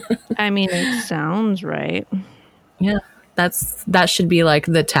 I mean, it sounds right. Yeah. That should be like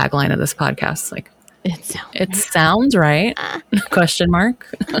the tagline of this podcast. Like, it sounds right. Question mark.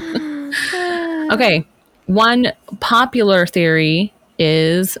 Okay. One popular theory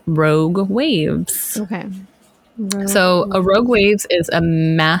is rogue waves. Okay. So a rogue waves is a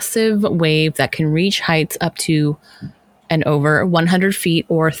massive wave that can reach heights up to and over 100 feet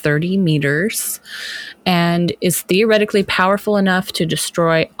or 30 meters and is theoretically powerful enough to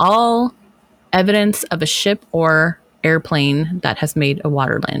destroy all evidence of a ship or airplane that has made a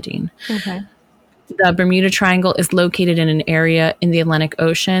water landing. Okay. The Bermuda Triangle is located in an area in the Atlantic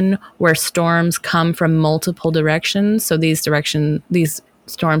Ocean where storms come from multiple directions. So these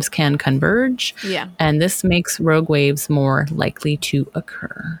storms can converge. Yeah. And this makes rogue waves more likely to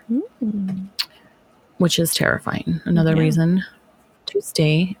occur, which is terrifying. Another reason to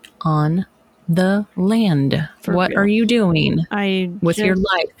stay on the land. What are you doing with your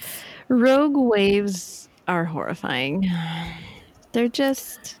life? Rogue waves are horrifying. They're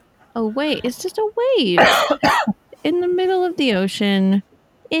just a wave. It's just a wave in the middle of the ocean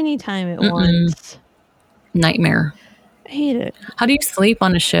anytime it wants. Nightmare. I hate it. How do you sleep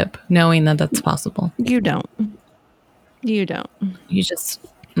on a ship knowing that that's possible? You don't. You just...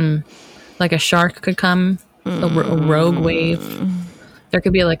 Like a shark could come, a rogue wave. There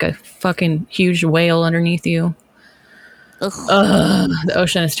could be like a fucking huge whale underneath you. Ugh, the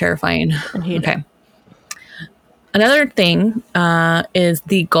ocean is terrifying. I hate it. Another thing is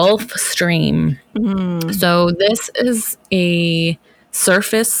the Gulf Stream. So this is a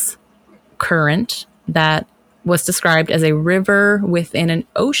surface current that was described as a river within an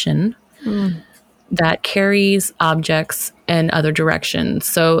ocean that carries objects in other directions.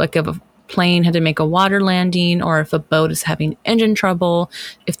 So like if a plane had to make a water landing, or if a boat is having engine trouble,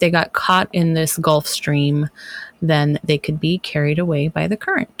 if they got caught in this Gulf Stream, then they could be carried away by the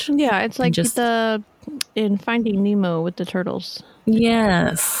current. Yeah, it's like in Finding Nemo with the turtles.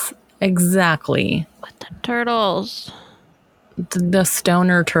 Yes, exactly. With the turtles. The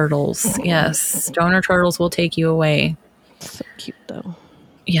stoner turtles. Yes, stoner turtles will take you away. So cute though.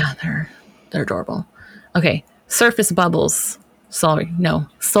 Yeah, they're adorable. Okay, surface bubbles.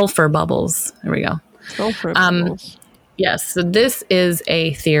 Sulfur bubbles. There we go. Sulfur bubbles. Yes, so this is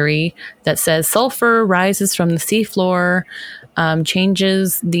a theory that says sulfur rises from the seafloor,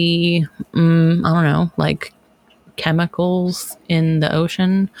 changes the, I don't know, like chemicals in the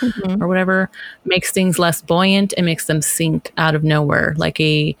ocean or whatever, makes things less buoyant and makes them sink out of nowhere, like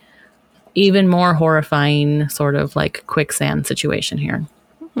a even more horrifying sort of like quicksand situation here.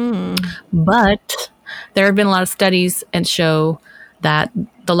 But there have been a lot of studies and show that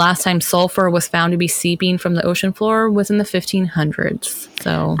the last time sulfur was found to be seeping from the ocean floor was in the 1500s.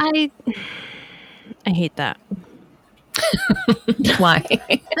 So I hate that. Why?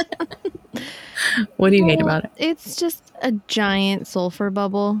 What do you hate about it? It's just a giant sulfur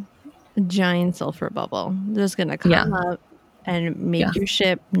bubble. A giant sulfur bubble. That's going to come up and make your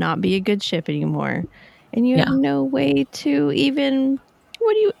ship not be a good ship anymore. And you have no way to even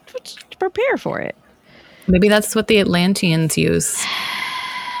to prepare for it. Maybe that's what the Atlanteans use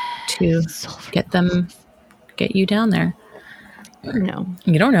to get you down there. No.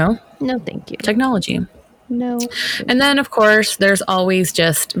 You don't know. No, thank you. Technology. No. And then, of course, there's always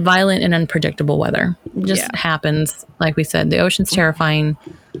just violent and unpredictable weather. It just happens. Like we said, the ocean's terrifying.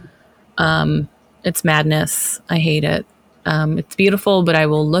 It's madness. I hate it. It's beautiful, but I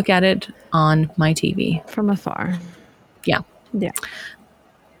will look at it on my TV. From afar. Yeah. Yeah.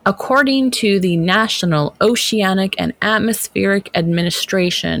 According to the National Oceanic and Atmospheric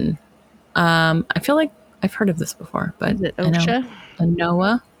Administration, I feel like I've heard of this before, but is it OSHA?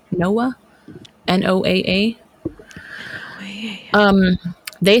 NOAA, NOAA.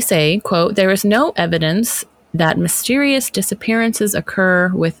 They say, quote, there is no evidence that mysterious disappearances occur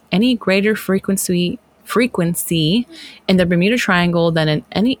with any greater frequency in the Bermuda Triangle than in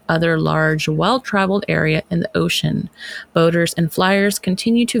any other large, well-traveled area in the ocean. Boaters and flyers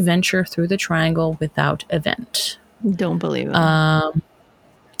continue to venture through the triangle without event. Don't believe it.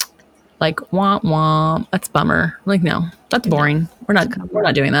 Like, womp womp. That's a bummer. Like, no, that's boring. We're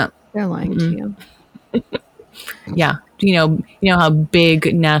not doing that. They're lying to you. Yeah. You know how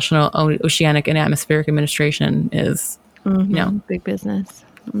big National Oceanic and Atmospheric Administration is. Mm-hmm. You know, big business.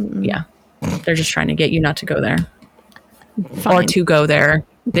 Mm-mm. Yeah. They're just trying to get you not to go there. Fine. Or to go there.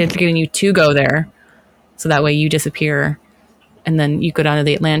 They're getting you to go there. So that way you disappear. And then you go down to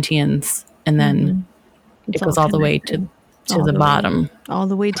the Atlanteans. And then it goes all the way to the bottom. All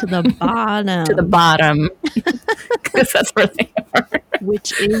the way to the bottom. To the bottom. Because that's where they are.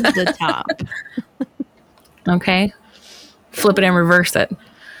 Which is the top. Okay. Flip it and reverse it.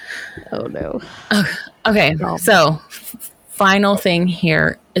 Oh, no. Okay. So, final thing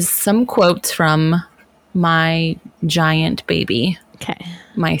here is some quotes from my giant baby. Okay.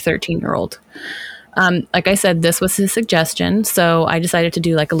 My 13-year-old. Like I said, this was his suggestion, so I decided to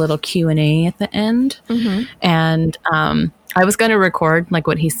do like a little Q&A at the end. Mm-hmm. And I was going to record like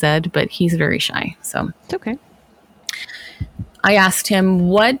what he said, but he's very shy, so it's okay. I asked him,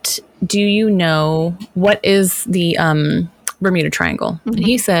 "What do you know? What is the Bermuda Triangle?" Mm-hmm. And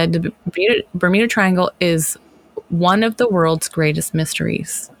he said, "The Bermuda Triangle is one of the world's greatest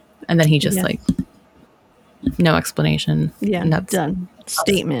mysteries." And then he just like, no explanation. Yeah, that's done.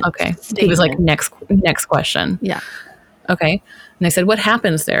 Statement. Okay. Statement. He was like, next question. Yeah. Okay. And I said, "What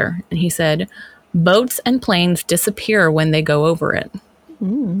happens there?" And he said, "Boats and planes disappear when they go over it."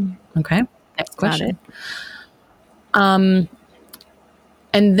 Okay. Next question.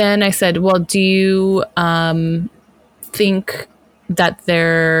 And then I said, "Well, do you think that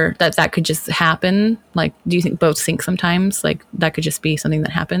that could just happen? Like, do you think boats sink sometimes? Like, that could just be something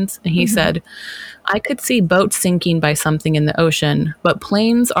that happens?" And he said, "I could see boats sinking by something in the ocean, but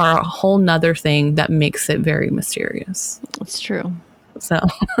planes are a whole nother thing that makes it very mysterious." That's true. So,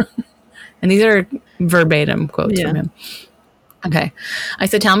 and these are verbatim quotes from him. Okay. I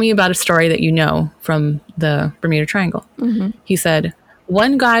said, "Tell me about a story that you know from the Bermuda Triangle." He said,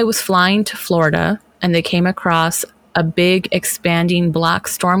 "One guy was flying to Florida and they came across a big expanding black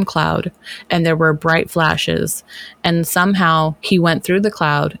storm cloud and there were bright flashes, and somehow he went through the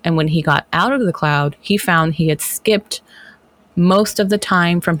cloud, and when he got out of the cloud, he found he had skipped most of the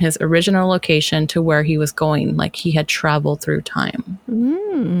time from his original location to where he was going. Like he had traveled through time.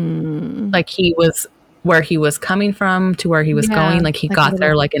 Like he was where he was coming from to where he was going. Like he got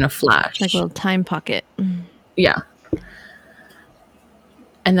there like in a flash. Like a little time pocket. Yeah.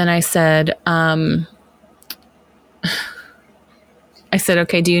 And then I said,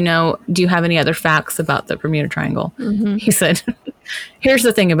 "Okay, do you have any other facts about the Bermuda Triangle?" He said, "Here's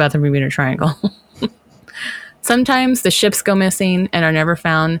the thing about the Bermuda Triangle. Sometimes the ships go missing and are never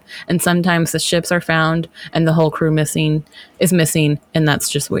found, and sometimes the ships are found and the whole crew is missing, and that's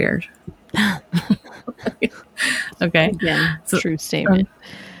just weird." Okay. Again, true statement.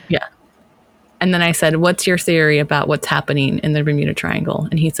 Yeah. And then I said, "What's your theory about what's happening in the Bermuda Triangle?"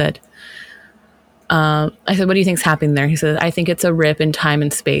 And he said, I said, "What do you think's happening there?" He said, "I think it's a rip in time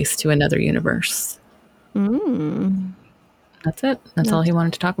and space to another universe." That's it. That's all he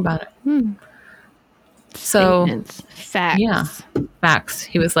wanted to talk about it. So, facts. Yeah, facts.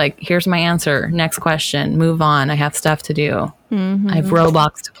 He was like, "Here's my answer. Next question. Move on. I have stuff to do. I have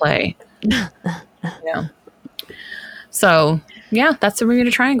Roblox to play." Yeah. So, yeah, that's the Bermuda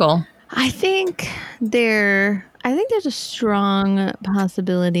Triangle. I think there's a strong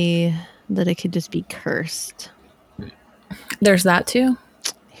possibility that it could just be cursed. There's that too.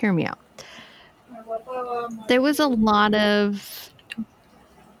 Hear me out. There was a lot of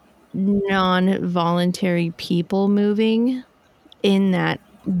non-voluntary people moving in that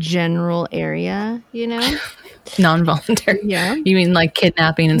general area, you know? Non-voluntary? Yeah. You mean like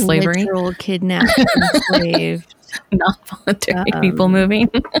kidnapping and slavery? Literal kidnapping and enslaved. Non-voluntary people moving.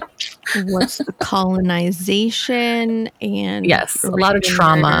 What's the colonization and yes, a lot of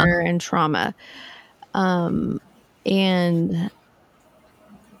trauma and trauma. And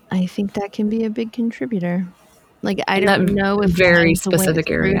I think that can be a big contributor. Like I don't know if very specific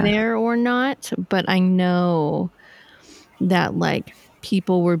area there or not, but I know that like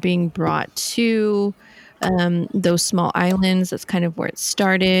people were being brought to those small islands. That's kind of where it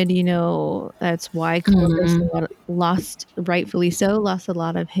started. You know, that's why Columbus rightfully so, lost a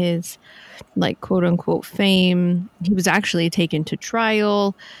lot of his like quote unquote fame. He was actually taken to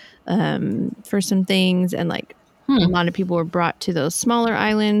trial for some things, and like a lot of people were brought to those smaller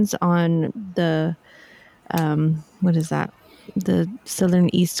islands on the what is that? The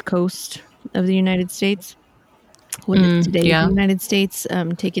southern east coast of the United States. What is today the United States,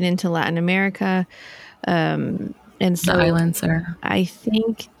 taken into Latin America. And so the islands are. I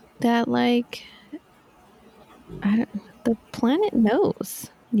think that like the planet knows,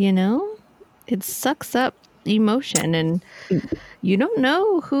 you know, it sucks up emotion, and you don't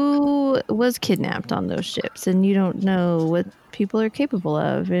know who was kidnapped on those ships, and you don't know what people are capable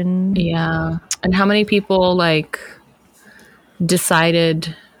of, and and how many people like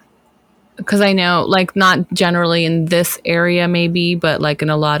decided, because I know like not generally in this area maybe, but like in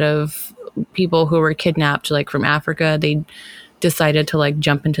a lot of people who were kidnapped like from Africa, they decided to like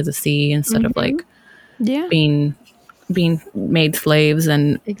jump into the sea instead of like being made slaves,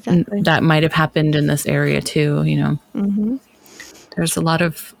 and that might have happened in this area too, you know. There's a lot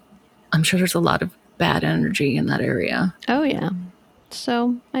of, I'm sure there's a lot of bad energy in that area. Oh yeah.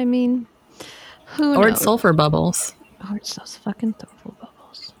 So I mean, who or knows? it's sulfur bubbles. Oh, it's those fucking sulfur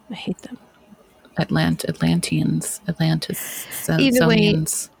bubbles. I hate them. Atlanteans. Either way,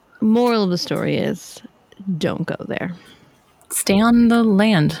 moral of the story is don't go there. Stay on the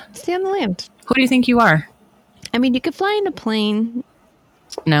land. Stay on the land. Who do you think you are? I mean, you could fly in a plane.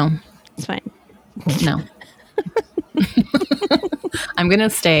 No. It's fine. No. I'm going to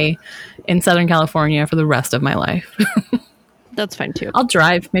stay in Southern California for the rest of my life. That's fine too. I'll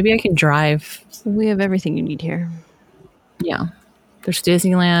drive. Maybe I can drive. We have everything you need here. Yeah. There's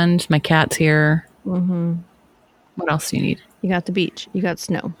Disneyland. My cat's here. What else do you need? You got the beach. You got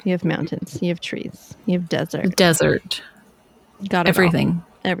snow. You have mountains. You have trees. You have desert. Desert. You got everything.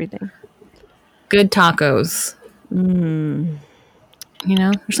 Everything. Good tacos. You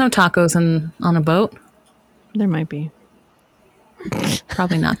know, there's no tacos on a boat. There might be.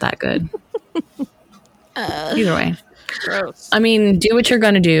 Probably not that good. Either way. Gross. I mean, do what you're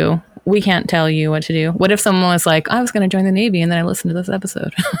going to do. We can't tell you what to do. What if someone was like, I was going to join the Navy and then I listened to this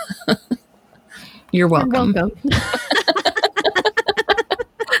episode? You're welcome. You're welcome.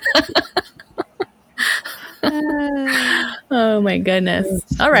 Oh my goodness.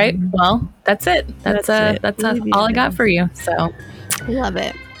 All right. Well, that's it. That's all I got for you. So love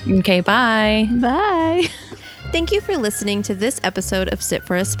it. Okay, bye. Bye. Thank you for listening to this episode of Sit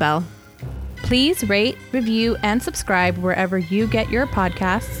for a Spell. Please rate, review, and subscribe wherever you get your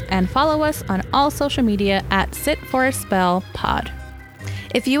podcasts, and follow us on all social media at Sit for a Spell Pod.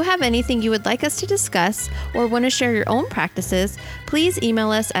 If you have anything you would like us to discuss or want to share your own practices, please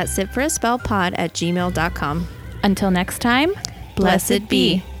email us at sitforaspellpod@gmail.com. Until next time, blessed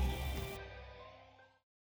be.